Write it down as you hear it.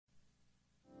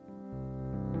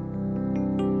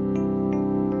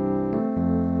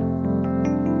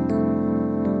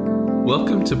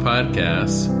Welcome to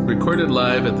podcasts recorded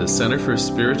live at the Center for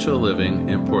Spiritual Living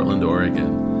in Portland,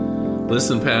 Oregon.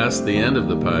 Listen past the end of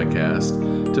the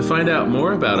podcast to find out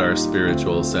more about our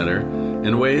spiritual center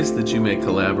and ways that you may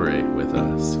collaborate with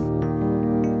us.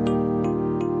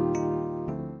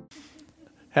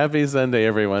 Happy Sunday,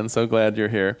 everyone. So glad you're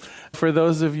here. For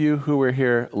those of you who were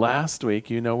here last week,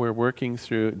 you know we're working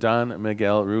through Don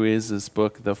Miguel Ruiz's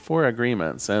book, The Four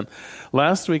Agreements. And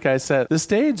last week I set the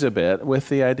stage a bit with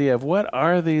the idea of what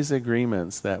are these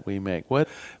agreements that we make? What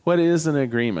is an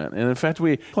agreement? And in fact,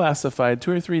 we classified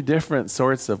 2 or 3 different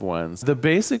sorts of ones. The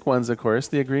basic ones, of course,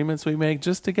 the agreements we make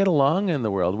just to get along in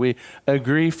the world. We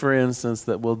agree, for instance,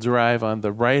 that we'll drive on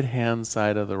the right-hand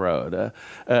side of the road.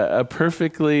 A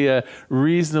perfectly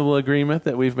reasonable agreement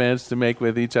that we've managed to make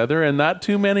with each other, and not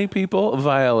too many people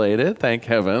violate it, thank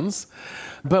heavens.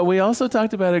 But we also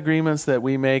talked about agreements that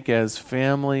we make as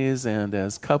families and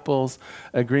as couples,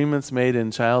 agreements made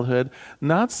in childhood,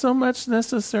 not so much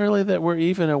necessarily that we're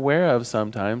even aware of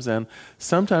sometimes, and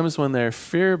sometimes when they're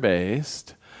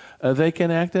fear-based, they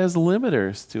can act as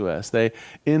limiters to us. They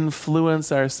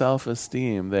influence our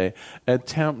self-esteem. They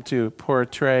attempt to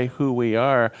portray who we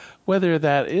are, whether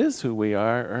that is who we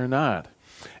are or not.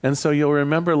 And so you'll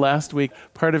remember last week,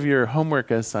 part of your homework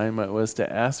assignment was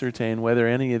to ascertain whether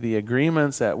any of the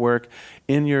agreements at work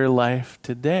in your life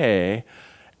today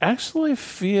actually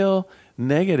feel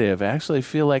negative, actually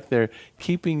feel like they're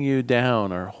keeping you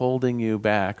down or holding you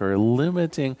back or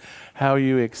limiting how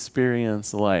you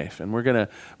experience life. And we're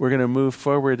gonna move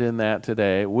forward in that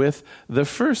today with the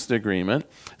first agreement.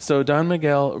 So Don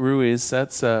Miguel Ruiz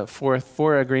sets forth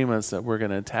 4 agreements that we're going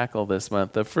to tackle this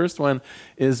month. The first one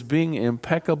is being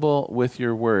impeccable with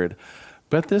your word.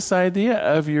 But this idea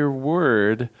of your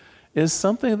word is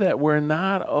something that we're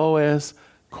not always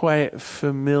quite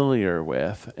familiar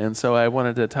with. And so I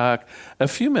wanted to talk a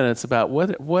few minutes about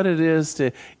what it is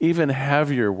to even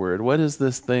have your word. What is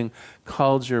this thing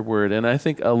called your word? And I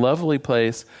think a lovely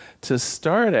place to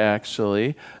start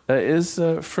actually is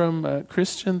from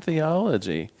Christian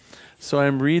theology. So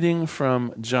I'm reading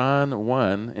from John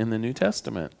 1 in the New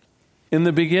Testament. In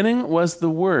the beginning was the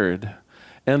Word,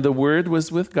 and the Word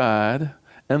was with God,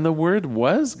 and the Word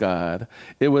was God.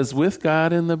 It was with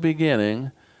God in the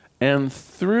beginning, and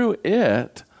through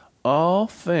it, all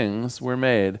things were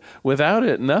made. Without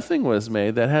it, nothing was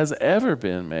made that has ever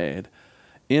been made.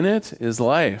 In it is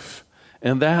life,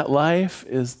 and that life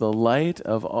is the light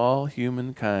of all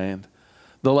humankind.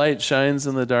 The light shines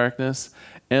in the darkness,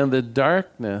 and the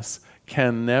darkness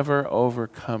can never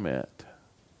overcome it.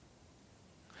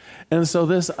 And so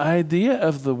this idea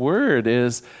of the word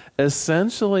is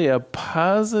essentially a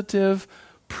positive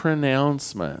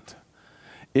pronouncement.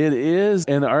 It is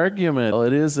an argument,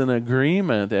 it is an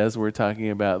agreement, as we're talking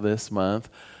about this month,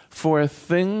 for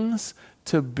things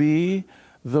to be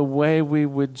the way we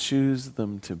would choose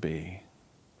them to be.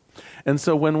 And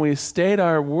so when we state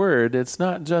our word, it's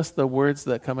not just the words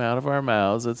that come out of our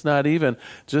mouths, it's not even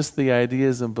just the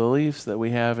ideas and beliefs that we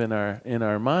have in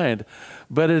our mind,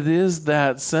 but it is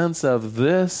that sense of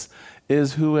this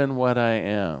is who and what I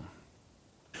am.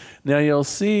 Now you'll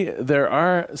see there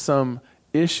are some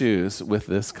issues with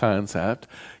this concept,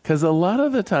 because a lot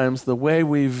of the times the way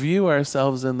we view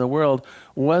ourselves in the world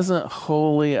wasn't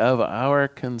wholly of our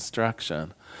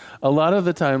construction. A lot of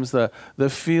the times the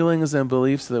feelings and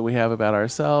beliefs that we have about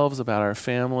ourselves, about our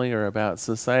family, or about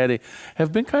society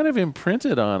have been kind of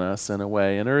imprinted on us in a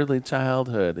way in early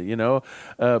childhood.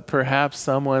 Perhaps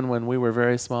someone when we were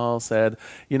very small said,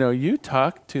 you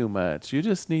talk too much. You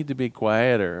just need to be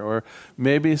quieter. Or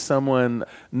maybe someone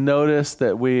noticed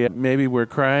that we maybe were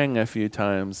crying a few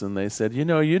times and they said,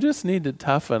 you just need to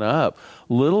toughen up.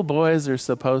 Little boys are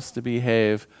supposed to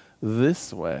behave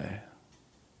this way.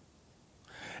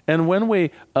 And when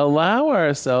we allow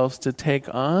ourselves to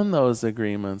take on those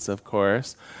agreements, of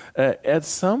course, at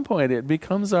some point it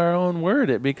becomes our own word.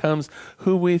 It becomes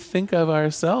who we think of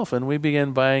ourselves, and we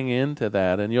begin buying into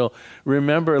that. And you'll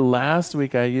remember last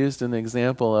week I used an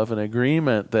example of an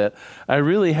agreement that I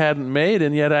really hadn't made,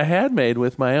 and yet I had made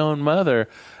with my own mother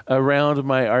around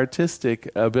my artistic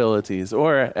abilities,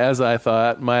 or as I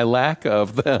thought, my lack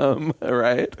of them,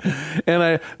 right? And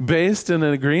I based an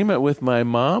agreement with my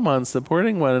mom on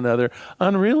supporting one another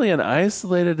on really an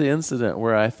isolated incident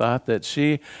where I thought that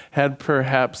she had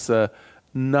perhaps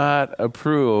not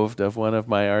approved of one of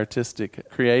my artistic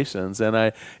creations. And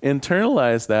I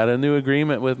internalized that, a new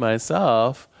agreement with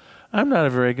myself. I'm not a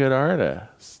very good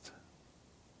artist.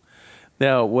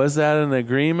 Now, was that an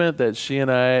agreement that she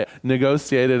and I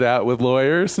negotiated out with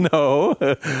lawyers? No.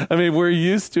 I mean, we're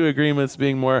used to agreements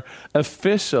being more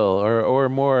official or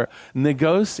more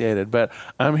negotiated. But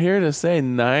I'm here to say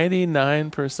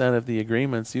 99% of the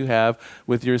agreements you have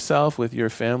with yourself, with your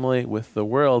family, with the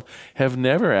world have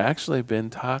never actually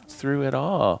been talked through at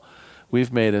all.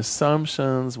 We've made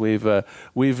assumptions, we've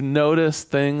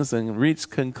noticed things and reached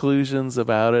conclusions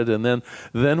about it, and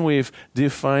then we've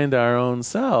defined our own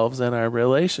selves and our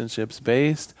relationships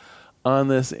based on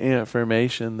this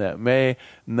information that may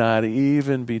not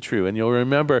even be true. And you'll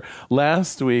remember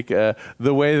last week, the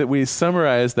way that we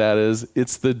summarized that is,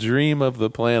 it's the dream of the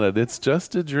planet. It's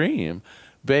just a dream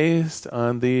based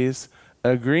on these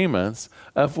agreements,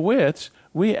 of which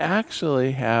we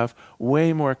actually have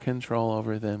way more control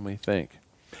over than we think.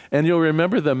 And you'll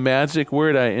remember the magic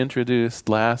word I introduced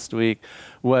last week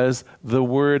was the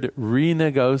word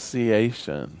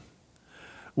renegotiation.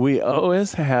 We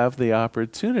always have the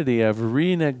opportunity of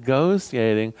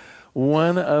renegotiating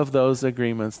one of those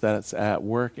agreements that's at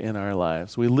work in our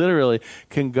lives. We literally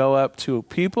can go up to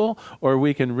people, or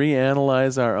we can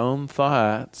reanalyze our own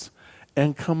thoughts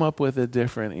and come up with a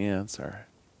different answer.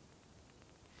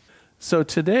 So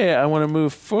today I want to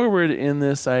move forward in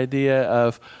this idea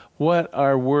of what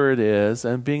our word is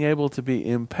and being able to be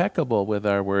impeccable with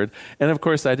our word. And of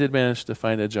course, I did manage to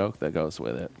find a joke that goes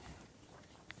with it.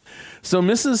 So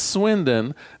Mrs.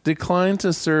 Swindon declined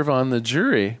to serve on the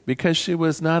jury because she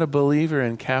was not a believer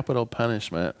in capital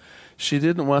punishment. She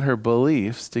didn't want her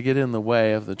beliefs to get in the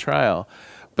way of the trial.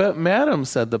 "But madam,"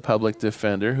 said the public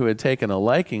defender, who had taken a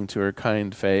liking to her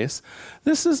kind face,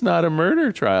 "this is not a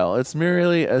murder trial. It's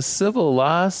merely a civil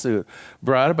lawsuit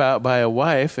brought about by a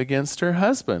wife against her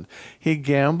husband. He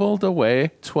gambled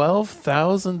away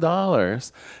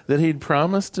 $12,000 that he'd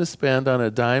promised to spend on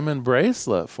a diamond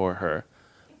bracelet for her."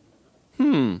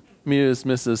 Mused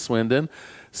Mrs. Swindon.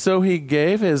 "So he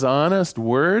gave his honest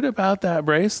word about that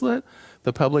bracelet?"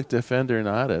 The public defender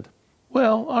nodded.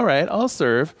 "Well, all right, I'll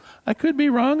serve. I could be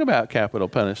wrong about capital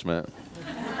punishment."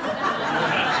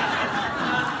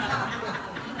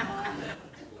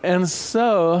 And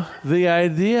so the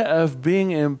idea of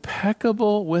being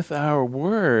impeccable with our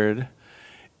word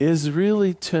is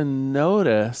really to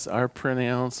notice our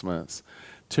pronouncements,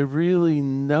 to really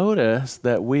notice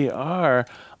that we are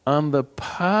on the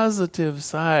positive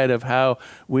side of how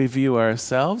we view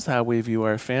ourselves, how we view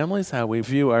our families, how we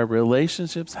view our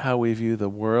relationships, how we view the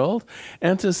world,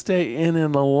 and to stay in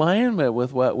an alignment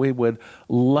with what we would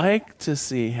like to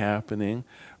see happening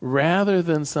rather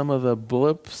than some of the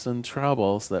blips and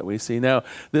troubles that we see. Now,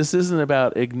 this isn't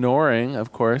about ignoring,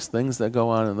 of course, things that go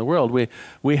on in the world.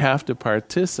 We have to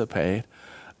participate.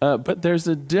 But there's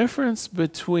a difference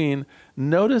between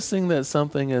noticing that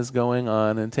something is going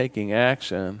on and taking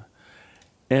action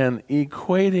and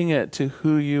equating it to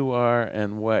who you are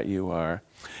and what you are.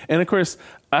 And of course,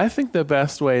 I think the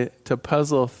best way to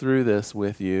puzzle through this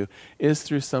with you is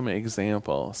through some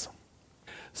examples.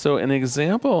 So an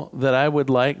example that I would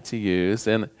like to use,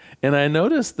 and I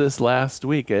noticed this last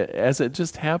week as it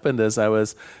just happened as I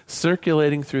was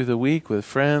circulating through the week with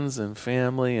friends and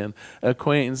family and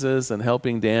acquaintances and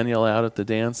helping Daniel out at the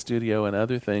dance studio and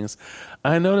other things,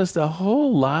 I noticed a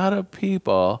whole lot of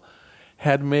people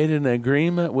had made an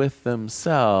agreement with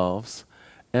themselves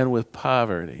and with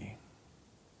poverty.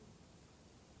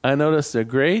 I noticed a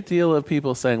great deal of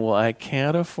people saying, well, I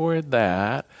can't afford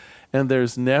that, and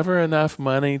there's never enough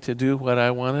money to do what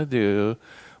I want to do.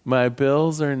 My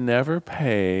bills are never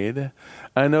paid.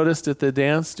 I noticed at the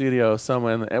dance studio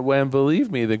when believe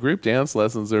me, the group dance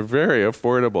lessons are very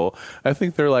affordable. I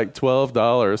think they're like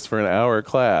 $12 for an hour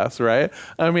class, right?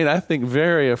 I mean, I think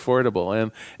very affordable.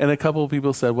 And a couple of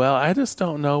people said, well, I just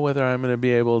don't know whether I'm going to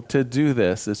be able to do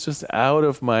this. It's just out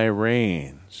of my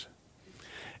range.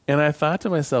 And I thought to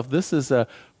myself, this is a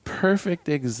perfect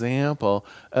example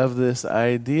of this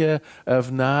idea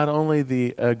of not only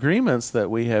the agreements that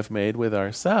we have made with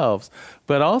ourselves,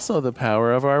 but also the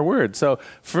power of our word. So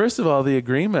first of all, the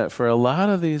agreement for a lot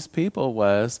of these people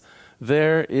was,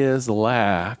 there is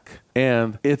lack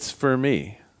and it's for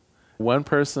me. One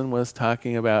person was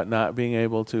talking about not being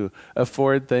able to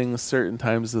afford things certain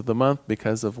times of the month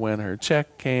because of when her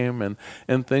check came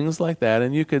and things like that.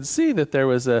 And you could see that there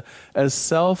was a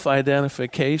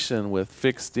self-identification with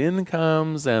fixed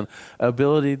incomes and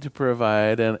ability to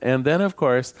provide. And then, of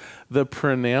course, the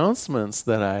pronouncements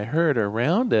that I heard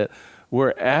around it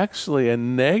were actually a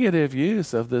negative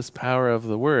use of this power of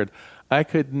the word. I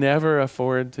could never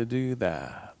afford to do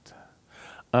that.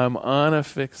 I'm on a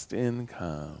fixed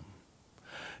income.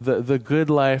 The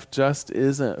good life just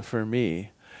isn't for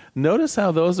me. Notice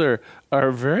how those are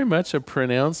very much a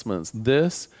pronouncements.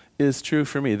 This is true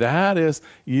for me. That is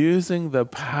using the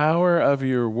power of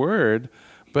your word,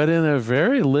 but in a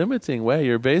very limiting way.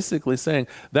 You're basically saying,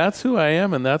 that's who I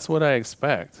am and that's what I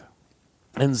expect.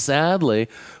 And sadly,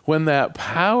 when that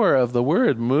power of the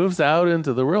word moves out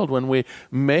into the world, when we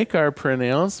make our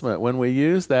pronouncement, when we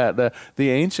use that, the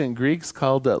ancient Greeks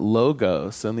called it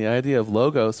logos, and the idea of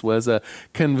logos was a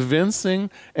convincing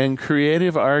and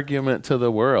creative argument to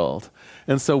the world.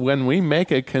 And so when we make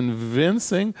a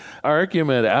convincing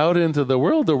argument out into the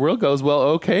world goes, well,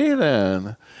 okay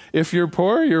then. If you're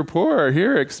poor, you're poor.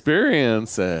 Here,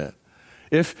 experience it.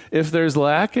 If there's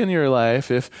lack in your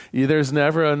life, if there's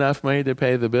never enough money to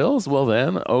pay the bills, well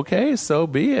then, okay, so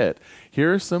be it.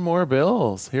 Here's some more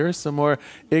bills. Here's some more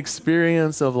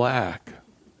experience of lack.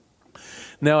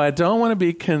 Now, I don't want to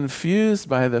be confused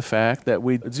by the fact that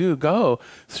we do go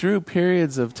through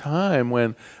periods of time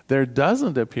when there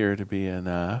doesn't appear to be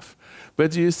enough.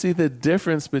 But do you see the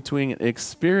difference between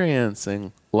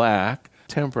experiencing lack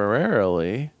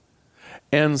temporarily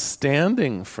and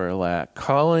standing for lack,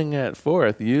 calling it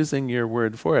forth, using your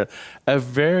word for it? A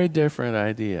very different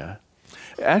idea.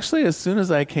 Actually, as soon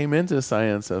as I came into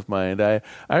Science of Mind, I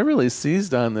really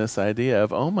seized on this idea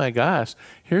of, oh my gosh,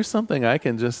 here's something I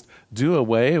can just do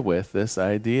away with, this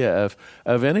idea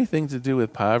of anything to do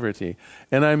with poverty.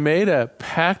 And I made a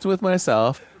pact with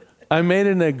myself. I made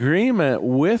an agreement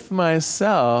with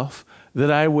myself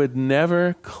that I would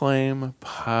never claim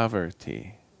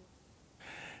poverty.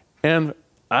 And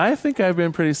I think I've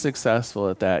been pretty successful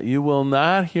at that. You will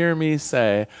not hear me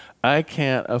say, I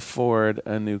can't afford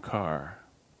a new car.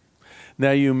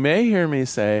 Now, you may hear me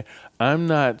say, I'm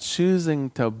not choosing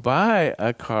to buy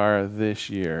a car this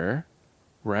year,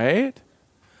 right?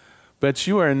 But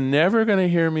you are never going to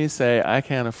hear me say, I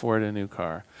can't afford a new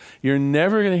car. You're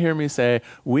never going to hear me say,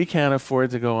 we can't afford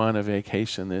to go on a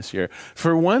vacation this year.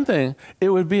 For one thing, it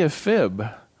would be a fib.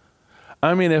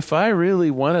 I mean, if I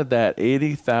really wanted that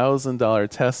 $80,000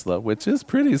 Tesla, which is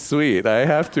pretty sweet, I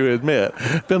have to admit,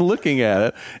 been looking at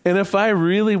it, and if I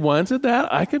really wanted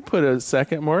that, I could put a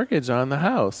second mortgage on the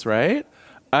house, right?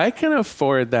 I can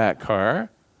afford that car.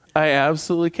 I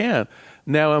absolutely can.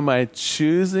 Now, am I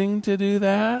choosing to do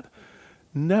that?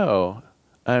 No,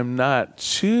 I'm not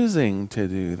choosing to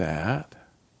do that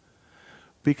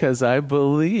because I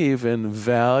believe in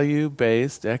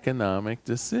value-based economic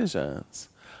decisions.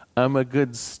 I'm a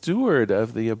good steward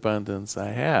of the abundance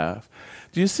I have.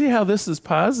 Do you see how this is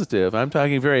positive? I'm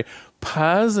talking very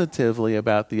positively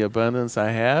about the abundance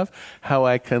I have, how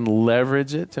I can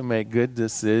leverage it to make good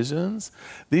decisions.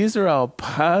 These are all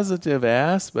positive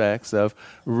aspects of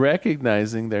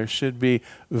recognizing there should be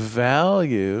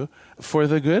value for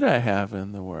the good I have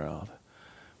in the world.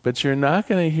 But you're not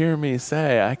going to hear me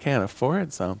say, I can't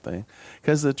afford something,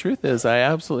 because the truth is I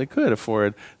absolutely could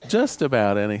afford just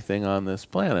about anything on this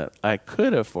planet. I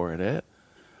could afford it.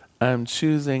 I'm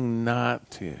choosing not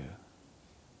to. Do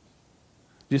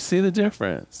you see the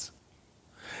difference?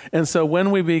 And so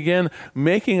when we begin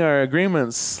making our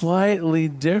agreements slightly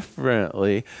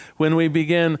differently, when we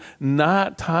begin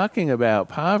not talking about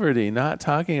poverty, not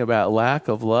talking about lack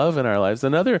of love in our lives.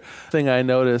 Another thing I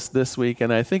noticed this week,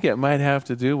 and I think it might have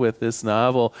to do with this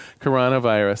novel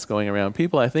coronavirus going around,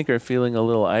 people I think are feeling a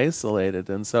little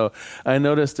isolated. And so I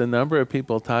noticed a number of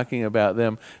people talking about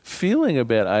them feeling a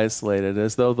bit isolated,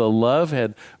 as though the love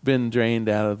had been drained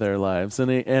out of their lives.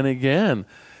 And again,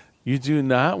 you do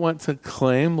not want to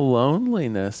claim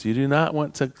loneliness. You do not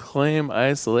want to claim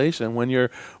isolation. When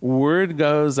your word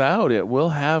goes out, it will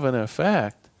have an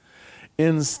effect.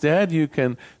 Instead, you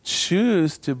can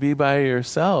choose to be by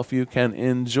yourself. You can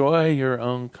enjoy your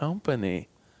own company,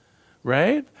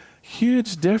 right?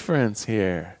 Huge difference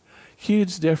here.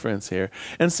 Huge difference here.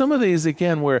 And some of these,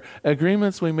 again, were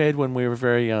agreements we made when we were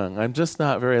very young. I'm just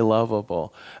not very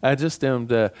lovable. I just am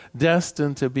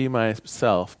destined to be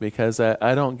myself because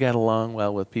I don't get along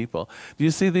well with people. Do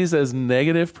you see these as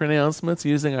negative pronouncements,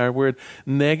 using our word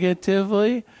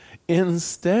negatively?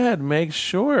 Instead, make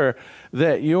sure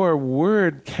that your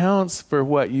word counts for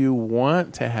what you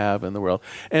want to have in the world.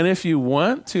 And if you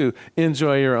want to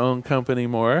enjoy your own company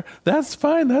more, that's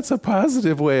fine. That's a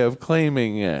positive way of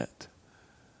claiming it.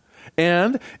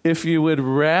 And if you would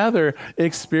rather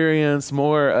experience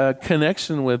more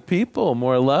connection with people,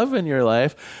 more love in your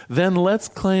life, then let's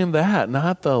claim that,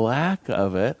 not the lack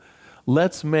of it.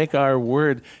 Let's make our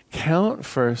word count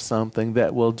for something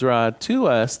that will draw to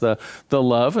us the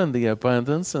love and the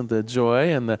abundance and the joy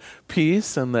and the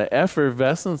peace and the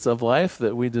effervescence of life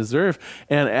that we deserve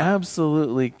and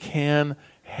absolutely can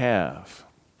have.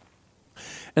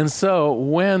 And so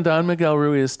when Don Miguel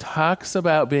Ruiz talks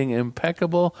about being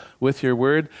impeccable with your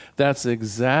word, that's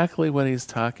exactly what he's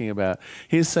talking about.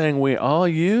 He's saying we all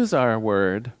use our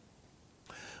word,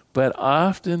 but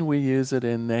often we use it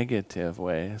in negative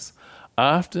ways.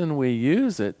 Often we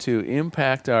use it to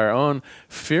impact our own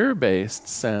fear-based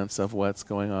sense of what's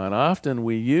going on. Often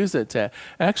we use it to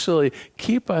actually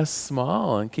keep us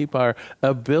small and keep our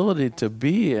ability to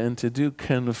be and to do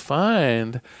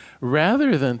confined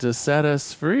rather than to set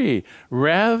us free,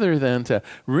 rather than to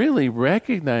really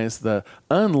recognize the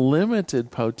unlimited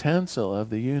potential of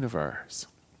the universe.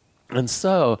 And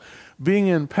so, being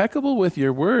impeccable with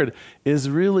your word is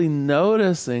really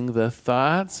noticing the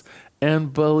thoughts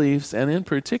and beliefs, and in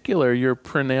particular, your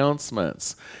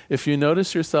pronouncements. If you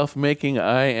notice yourself making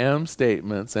I am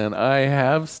statements, and I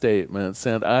have statements,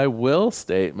 and I will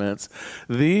statements,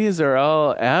 these are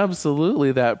all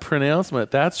absolutely that pronouncement.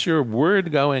 That's your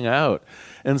word going out.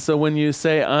 And so when you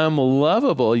say, I'm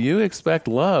lovable, you expect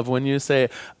love. When you say,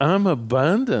 I'm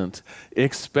abundant,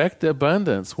 expect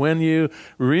abundance. When you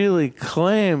really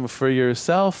claim for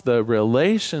yourself the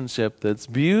relationship that's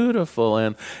beautiful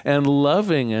and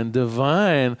loving and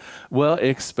divine, well,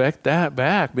 expect that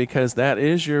back, because that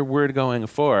is your word going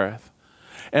forth.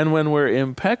 And when we're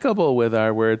impeccable with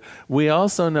our word, we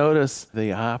also notice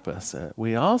the opposite.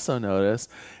 We also notice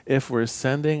if we're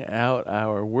sending out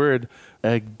our word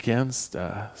against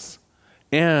us.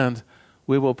 And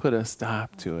we will put a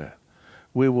stop to it.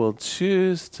 We will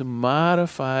choose to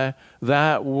modify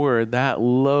that word, that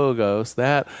logos,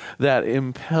 that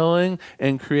impelling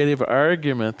and creative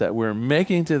argument that we're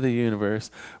making to the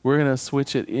universe. We're going to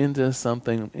switch it into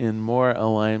something in more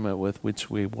alignment with which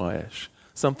we wish.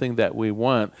 Something that we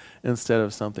want instead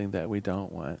of something that we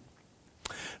don't want.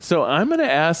 So I'm going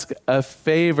to ask a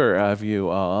favor of you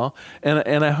all,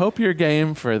 and I hope you're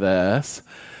game for this.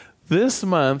 This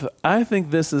month, I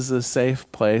think this is a safe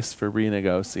place for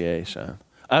renegotiation.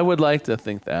 I would like to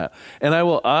think that. And I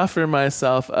will offer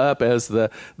myself up as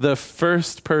the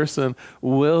first person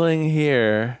willing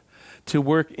here to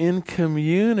work in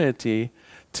community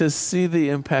to see the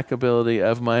impeccability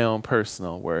of my own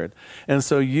personal word. And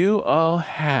so you all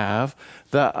have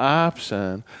the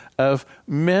option of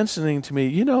mentioning to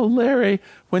me, Larry,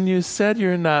 when you said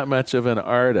you're not much of an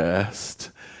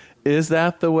artist, is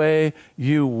that the way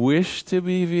you wish to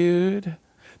be viewed?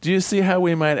 Do you see how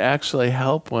we might actually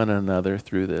help one another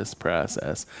through this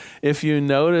process? If you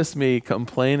notice me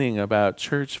complaining about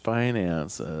church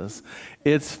finances,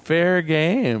 it's fair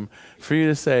game for you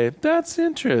to say, that's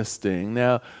interesting.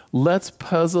 Now, let's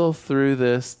puzzle through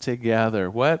this together.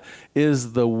 What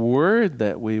is the word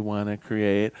that we want to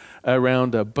create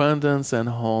around abundance and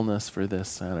wholeness for this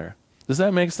center? Does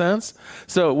that make sense?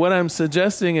 So what I'm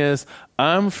suggesting is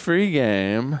I'm free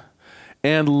game,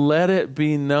 and let it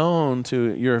be known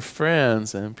to your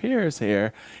friends and peers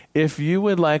here if you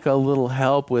would like a little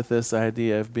help with this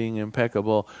idea of being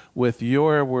impeccable with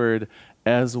your word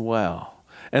as well.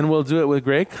 And we'll do it with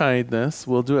great kindness.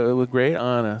 We'll do it with great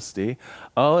honesty.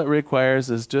 All it requires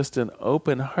is just an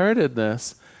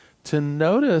open-heartedness to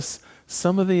notice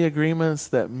some of the agreements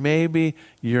that maybe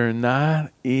you're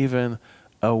not even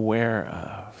aware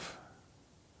of.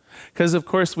 Because, of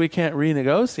course, we can't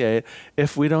renegotiate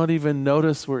if we don't even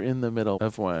notice we're in the middle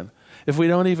of one. If we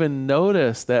don't even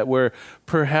notice that we're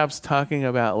perhaps talking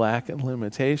about lack and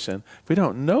limitation. If we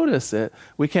don't notice it,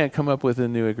 we can't come up with a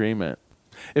new agreement.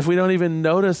 If we don't even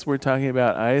notice we're talking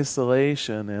about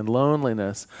isolation and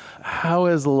loneliness, how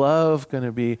is love going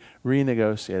to be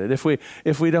renegotiated?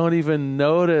 If we don't even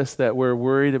notice that we're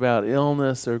worried about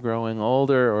illness or growing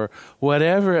older or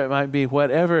whatever it might be,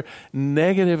 whatever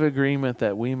negative agreement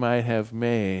that we might have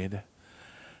made,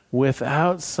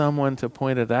 without someone to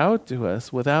point it out to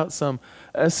us, without some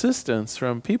assistance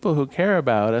from people who care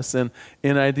about us and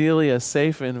in ideally a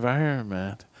safe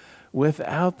environment,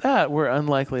 without that, we're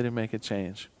unlikely to make a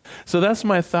change. So that's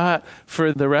my thought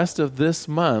for the rest of this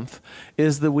month,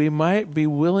 is that we might be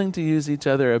willing to use each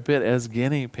other a bit as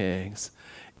guinea pigs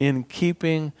in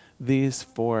keeping these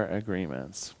 4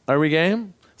 agreements. Are we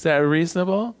game? Is that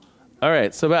reasonable? All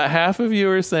right, so about half of you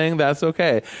are saying that's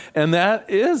okay. And that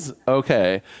is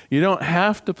okay. You don't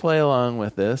have to play along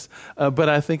with this, but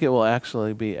I think it will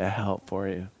actually be a help for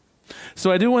you.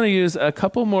 So I do want to use a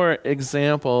couple more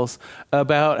examples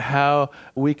about how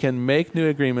we can make new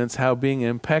agreements, how being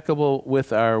impeccable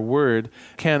with our word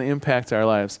can impact our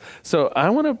lives. So I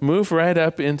want to move right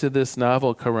up into this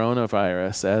novel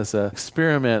coronavirus as an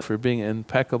experiment for being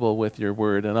impeccable with your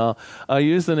word. And I'll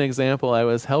use an example. I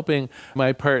was helping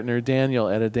my partner Daniel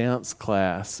at a dance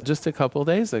class just a couple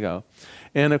days ago.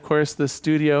 And of course, the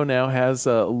studio now has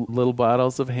little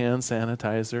bottles of hand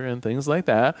sanitizer and things like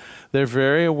that. They're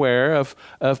very aware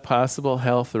of possible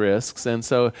health risks. And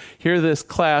so here this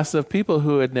class of people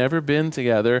who had never been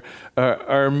together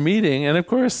are meeting. And of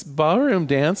course, ballroom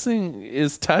dancing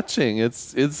is touching.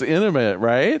 It's intimate,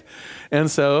 right? And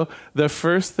so the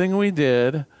first thing we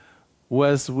did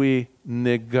was we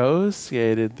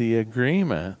negotiated the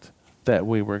agreement that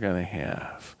we were going to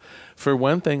have. For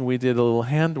one thing, we did a little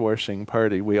hand washing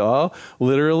party. We all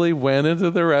literally went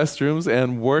into the restrooms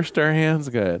and washed our hands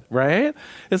good, right?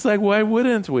 It's like, why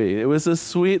wouldn't we? It was a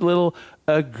sweet little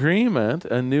agreement,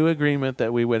 a new agreement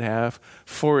that we would have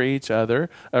for each other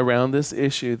around this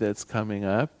issue that's coming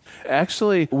up.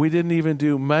 Actually, we didn't even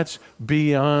do much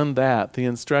beyond that. The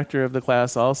instructor of the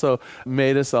class also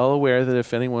made us all aware that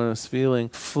if anyone was feeling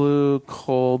flu,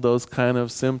 cold, those kind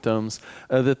of symptoms,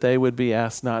 that they would be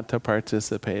asked not to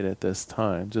participate at this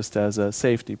time, just as a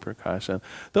safety precaution.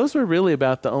 Those were really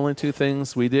about the only two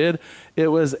things we did. It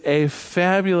was a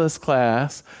fabulous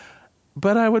class,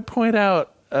 but I would point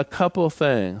out a couple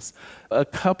things. A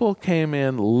couple came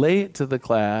in late to the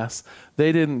class.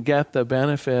 They didn't get the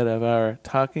benefit of our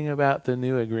talking about the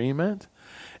new agreement.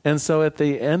 And so at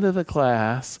the end of the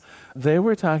class, they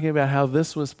were talking about how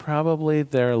this was probably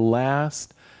their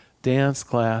last dance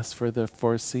class for the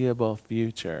foreseeable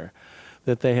future.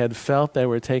 That they had felt they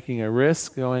were taking a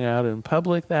risk going out in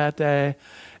public that day,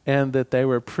 and that they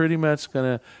were pretty much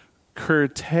going to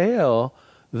curtail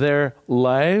their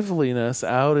liveliness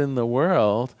out in the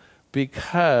world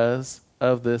because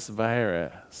of this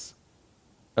virus.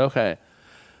 Okay,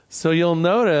 so you'll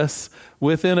notice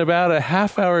within about a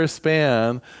half-hour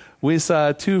span, we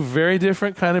saw two very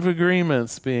different kind of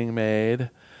agreements being made.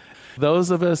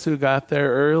 Those of us who got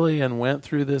there early and went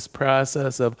through this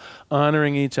process of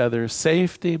honoring each other's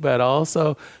safety, but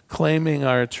also claiming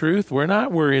our truth, we're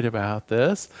not worried about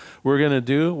this. We're going to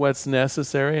do what's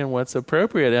necessary and what's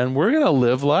appropriate, and we're going to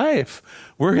live life.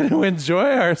 We're going to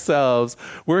enjoy ourselves.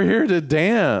 We're here to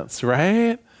dance,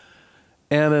 right?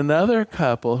 And another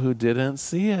couple who didn't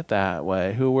see it that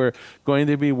way, who were going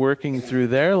to be working through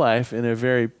their life in a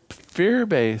very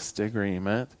fear-based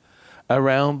agreement,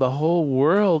 around the whole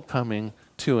world coming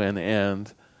to an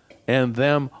end and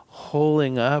them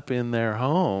holding up in their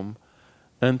home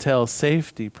until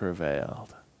safety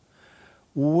prevailed.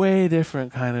 Way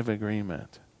different kind of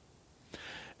agreement.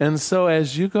 And so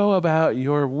as you go about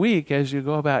your week, as you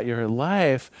go about your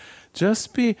life,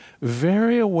 just be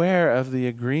very aware of the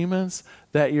agreements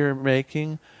that you're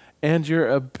making and your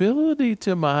ability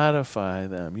to modify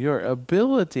them, your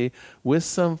ability with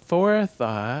some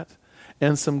forethought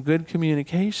and some good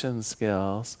communication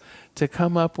skills to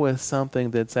come up with something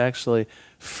that's actually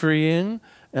freeing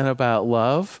and about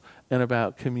love and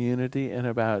about community and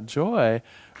about joy,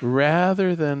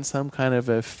 rather than some kind of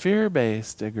a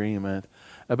fear-based agreement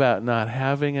about not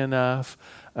having enough,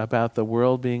 about the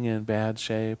world being in bad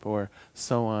shape, or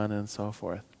so on and so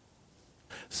forth.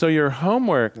 So your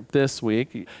homework this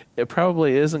week, it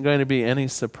probably isn't going to be any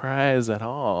surprise at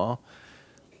all.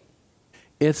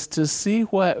 It's to see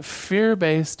what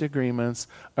fear-based agreements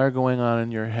are going on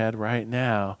in your head right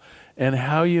now and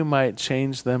how you might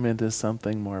change them into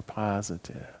something more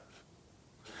positive.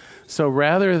 So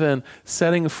rather than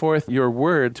setting forth your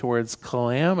word towards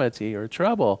calamity or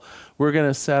trouble, we're going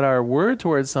to set our word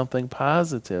towards something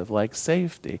positive like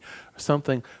safety,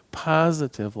 something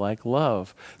positive like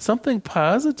love, something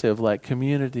positive like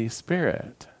community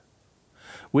spirit.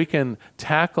 We can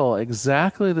tackle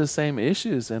exactly the same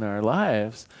issues in our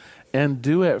lives and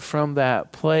do it from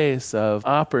that place of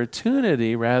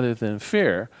opportunity rather than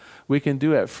fear. We can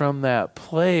do it from that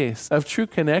place of true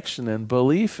connection and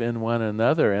belief in one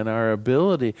another and our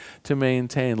ability to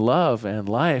maintain love and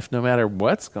life no matter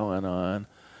what's going on.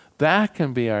 That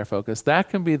can be our focus. That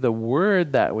can be the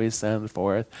word that we send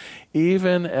forth,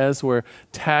 even as we're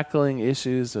tackling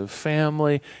issues of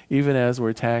family, even as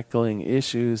we're tackling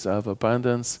issues of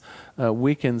abundance.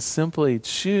 We can simply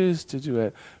choose to do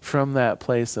it from that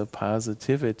place of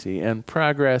positivity and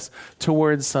progress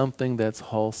towards something that's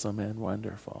wholesome and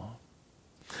wonderful.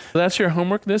 That's your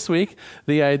homework this week,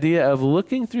 the idea of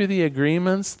looking through the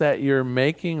agreements that you're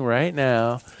making right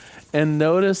now and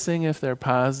noticing if they're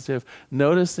positive,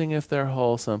 noticing if they're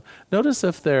wholesome. Notice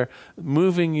if they're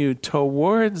moving you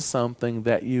towards something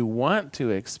that you want to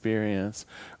experience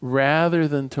rather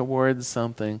than towards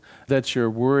something that you're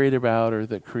worried about or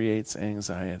that creates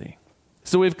anxiety.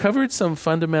 So we've covered some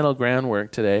fundamental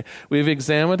groundwork today. We've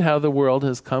examined how the world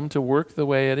has come to work the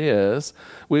way it is.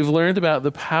 We've learned about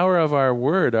the power of our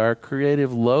word, our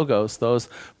creative logos, those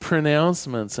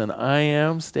pronouncements and I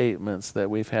am statements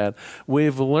that we've had.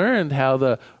 We've learned how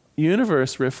the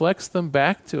universe reflects them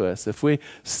back to us. If we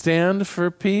stand for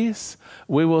peace,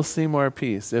 we will see more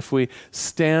peace. If we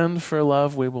stand for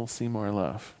love, we will see more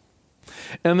love.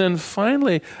 And then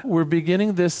finally, we're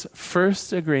beginning this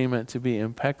first agreement to be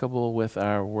impeccable with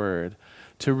our word,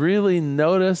 to really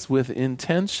notice with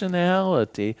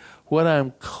intentionality what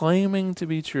I'm claiming to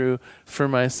be true for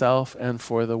myself and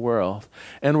for the world.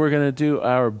 And we're going to do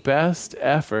our best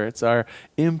efforts, our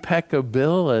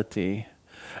impeccability,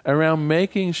 around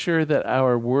making sure that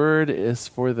our word is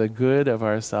for the good of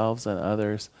ourselves and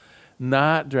others,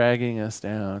 not dragging us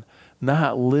down,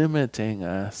 not limiting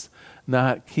us,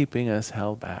 not keeping us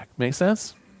held back. Make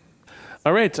sense?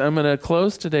 All right, I'm going to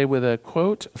close today with a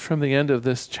quote from the end of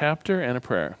this chapter and a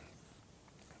prayer.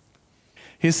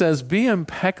 He says, "Be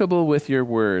impeccable with your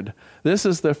word. This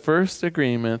is the first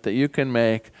agreement that you can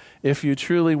make if you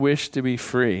truly wish to be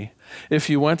free. If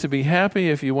you want to be happy,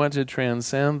 if you want to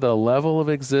transcend the level of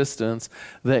existence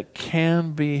that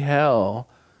can be hell."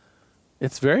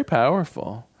 It's very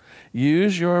powerful.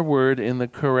 Use your word in the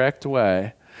correct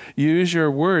way. Use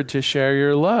your word to share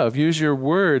your love. Use your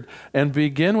word and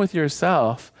begin with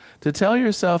yourself to tell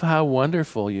yourself how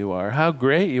wonderful you are, how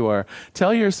great you are.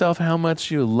 Tell yourself how much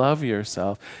you love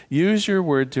yourself. Use your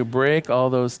word to break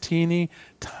all those teeny,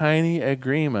 tiny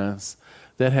agreements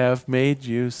that have made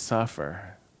you suffer.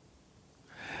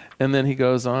 And then he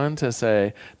goes on to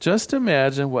say, just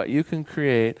imagine what you can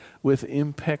create with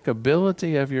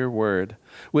impeccability of your word.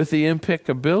 With the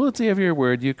impeccability of your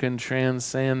word, you can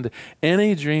transcend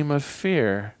any dream of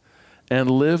fear and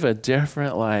live a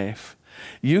different life.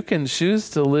 You can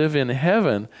choose to live in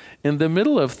heaven in the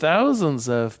middle of thousands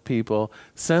of people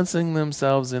sensing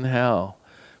themselves in hell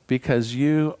because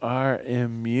you are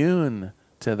immune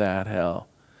to that hell.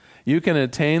 You can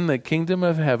attain the kingdom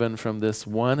of heaven from this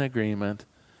one agreement.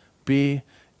 Be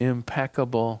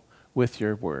impeccable with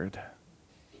your word.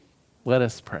 Let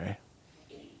us pray.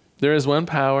 There is one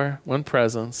power, one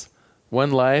presence, one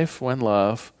life, one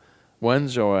love, one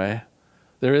joy.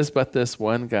 There is but this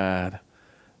one God.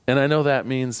 And I know that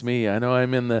means me. I know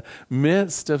I'm in the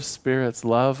midst of Spirit's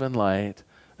love and light,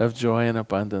 of joy and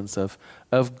abundance, of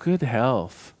good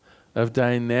health, of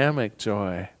dynamic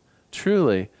joy.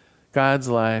 Truly, God's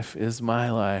life is my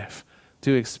life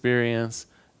to experience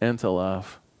and to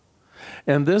love.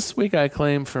 And this week I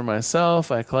claim for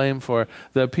myself, I claim for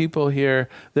the people here,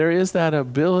 there is that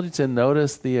ability to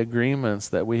notice the agreements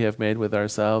that we have made with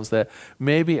ourselves that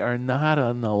maybe are not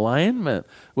in alignment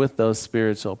with those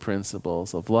spiritual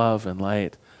principles of love and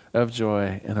light, of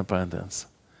joy and abundance.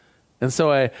 And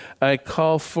so I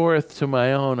call forth to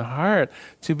my own heart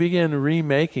to begin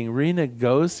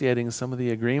renegotiating some of the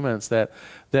agreements that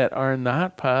are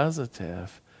not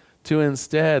positive, to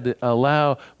instead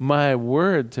allow my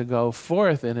word to go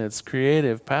forth in its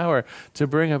creative power to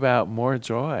bring about more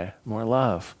joy, more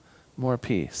love, more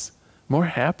peace, more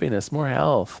happiness, more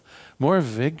health, more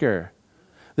vigor.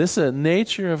 This is the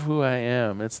nature of who I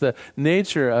am. It's the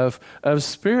nature of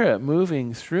Spirit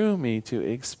moving through me to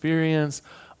experience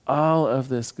all of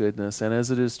this goodness. And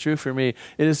as it is true for me,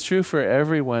 it is true for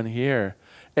everyone here.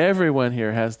 Everyone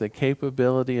here has the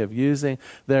capability of using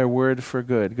their word for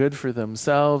good. Good for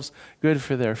themselves, good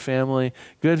for their family,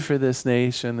 good for this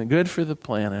nation, good for the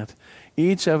planet.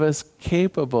 Each of us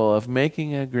capable of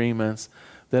making agreements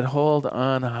that hold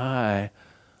on high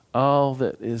all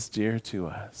that is dear to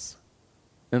us.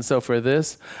 And so for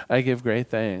this, I give great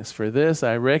thanks. For this,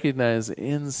 I recognize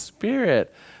in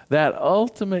Spirit that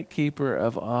ultimate keeper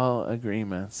of all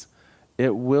agreements.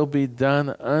 It will be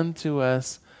done unto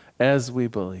us as we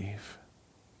believe.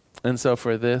 And so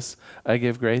for this, I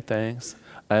give great thanks.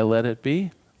 I let it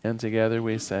be, and together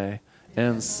we say,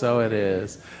 and so it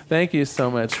is. Thank you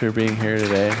so much for being here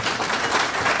today.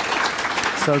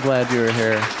 So glad you were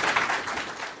here.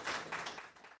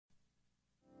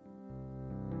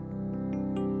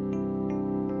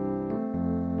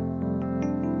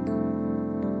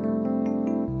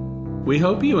 We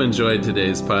hope you enjoyed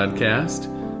today's podcast.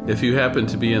 If you happen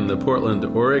to be in the Portland,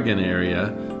 Oregon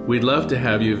area, we'd love to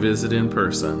have you visit in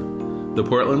person. The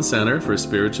Portland Center for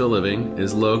Spiritual Living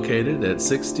is located at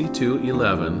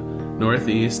 6211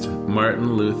 Northeast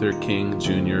Martin Luther King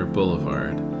Jr.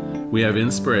 Boulevard. We have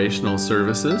inspirational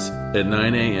services at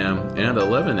 9 a.m. and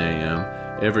 11 a.m.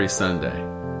 every Sunday.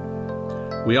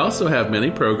 We also have many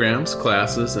programs,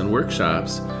 classes, and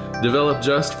workshops developed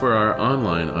just for our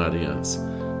online audience.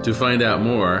 To find out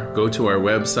more, go to our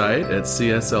website at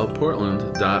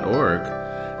cslportland.org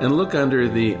and look under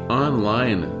the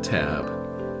Online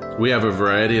tab. We have a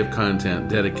variety of content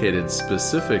dedicated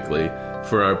specifically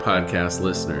for our podcast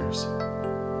listeners.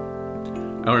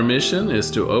 Our mission is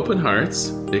to open hearts,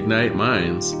 ignite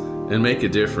minds, and make a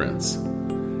difference.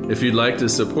 If you'd like to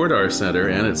support our center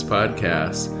and its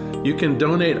podcasts, you can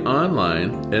donate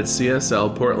online at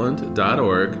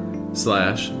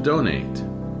cslportland.org/donate.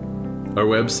 Our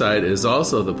website is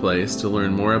also the place to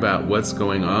learn more about what's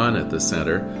going on at the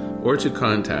center or to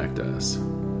contact us.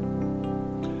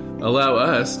 Allow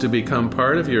us to become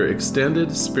part of your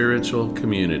extended spiritual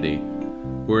community.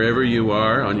 Wherever you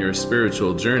are on your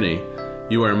spiritual journey,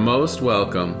 you are most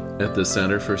welcome at the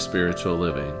Center for Spiritual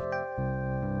Living.